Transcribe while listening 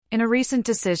In a recent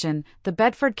decision, the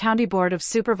Bedford County Board of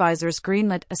Supervisors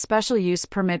greenlit a special use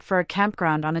permit for a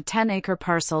campground on a 10-acre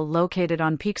parcel located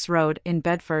on Peaks Road in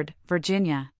Bedford,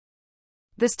 Virginia.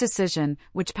 This decision,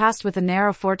 which passed with a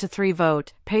narrow 4-3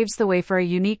 vote, paves the way for a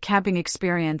unique camping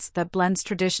experience that blends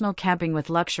traditional camping with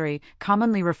luxury,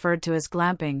 commonly referred to as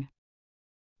glamping.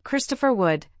 Christopher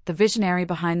Wood, the visionary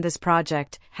behind this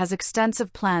project, has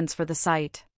extensive plans for the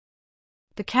site.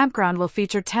 The campground will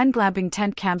feature 10 glamping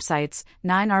tent campsites,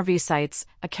 9 RV sites,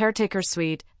 a caretaker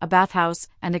suite, a bathhouse,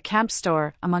 and a camp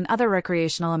store, among other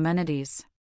recreational amenities.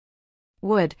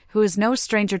 Wood, who is no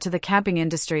stranger to the camping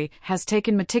industry, has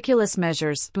taken meticulous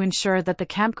measures to ensure that the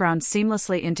campground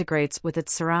seamlessly integrates with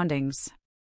its surroundings.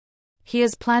 He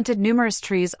has planted numerous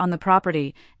trees on the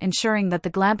property, ensuring that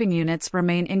the glamping units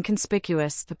remain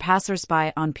inconspicuous to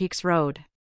passers-by on Peaks Road.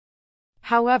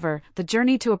 However, the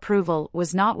journey to approval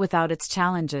was not without its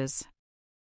challenges.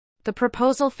 The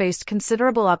proposal faced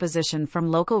considerable opposition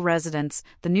from local residents,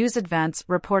 the News Advance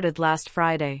reported last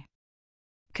Friday.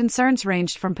 Concerns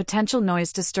ranged from potential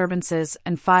noise disturbances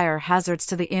and fire hazards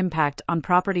to the impact on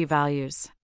property values.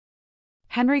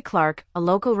 Henry Clark, a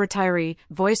local retiree,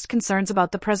 voiced concerns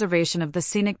about the preservation of the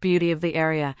scenic beauty of the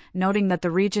area, noting that the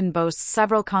region boasts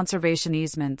several conservation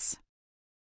easements.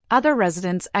 Other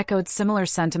residents echoed similar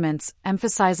sentiments,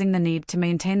 emphasizing the need to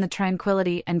maintain the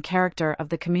tranquility and character of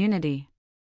the community.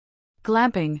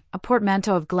 Glamping, a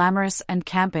portmanteau of glamorous and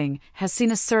camping, has seen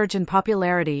a surge in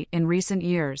popularity in recent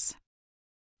years.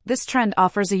 This trend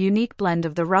offers a unique blend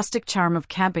of the rustic charm of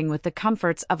camping with the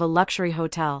comforts of a luxury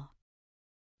hotel.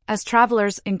 As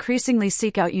travelers increasingly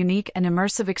seek out unique and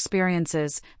immersive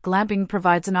experiences, glamping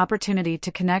provides an opportunity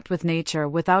to connect with nature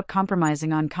without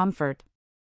compromising on comfort.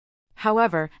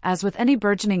 However, as with any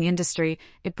burgeoning industry,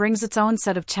 it brings its own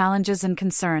set of challenges and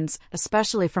concerns,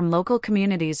 especially from local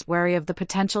communities wary of the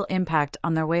potential impact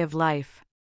on their way of life.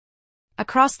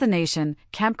 Across the nation,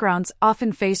 campgrounds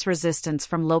often face resistance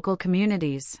from local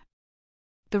communities.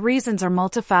 The reasons are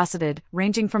multifaceted,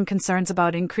 ranging from concerns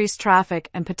about increased traffic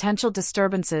and potential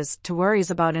disturbances to worries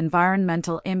about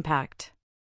environmental impact.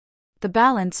 The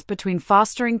balance between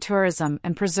fostering tourism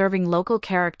and preserving local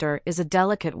character is a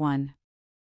delicate one.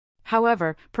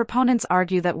 However, proponents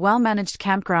argue that well-managed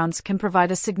campgrounds can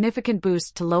provide a significant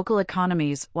boost to local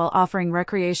economies while offering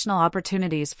recreational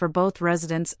opportunities for both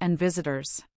residents and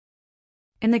visitors.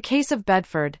 In the case of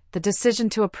Bedford, the decision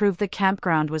to approve the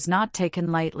campground was not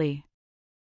taken lightly.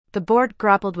 The board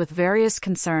grappled with various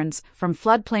concerns, from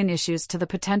floodplain issues to the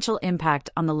potential impact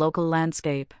on the local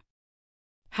landscape.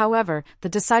 However, the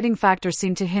deciding factor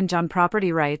seemed to hinge on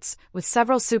property rights, with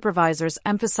several supervisors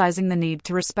emphasizing the need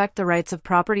to respect the rights of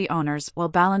property owners while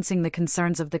balancing the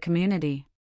concerns of the community.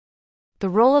 The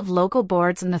role of local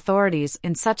boards and authorities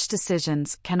in such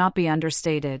decisions cannot be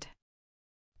understated.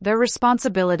 Their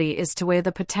responsibility is to weigh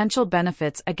the potential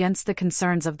benefits against the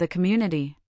concerns of the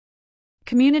community.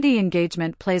 Community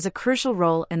engagement plays a crucial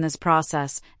role in this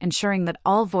process, ensuring that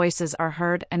all voices are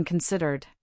heard and considered.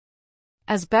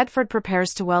 As Bedford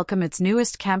prepares to welcome its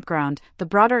newest campground, the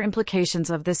broader implications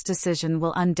of this decision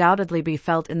will undoubtedly be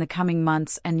felt in the coming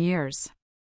months and years.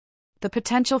 The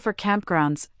potential for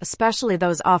campgrounds, especially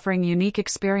those offering unique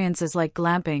experiences like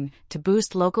glamping, to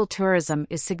boost local tourism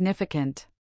is significant.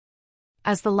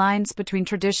 As the lines between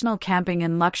traditional camping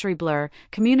and luxury blur,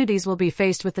 communities will be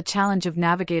faced with the challenge of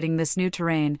navigating this new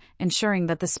terrain, ensuring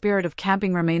that the spirit of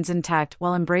camping remains intact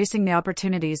while embracing the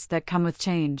opportunities that come with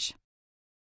change.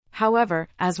 However,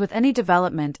 as with any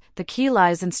development, the key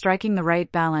lies in striking the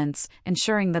right balance,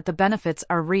 ensuring that the benefits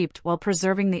are reaped while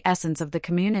preserving the essence of the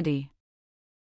community.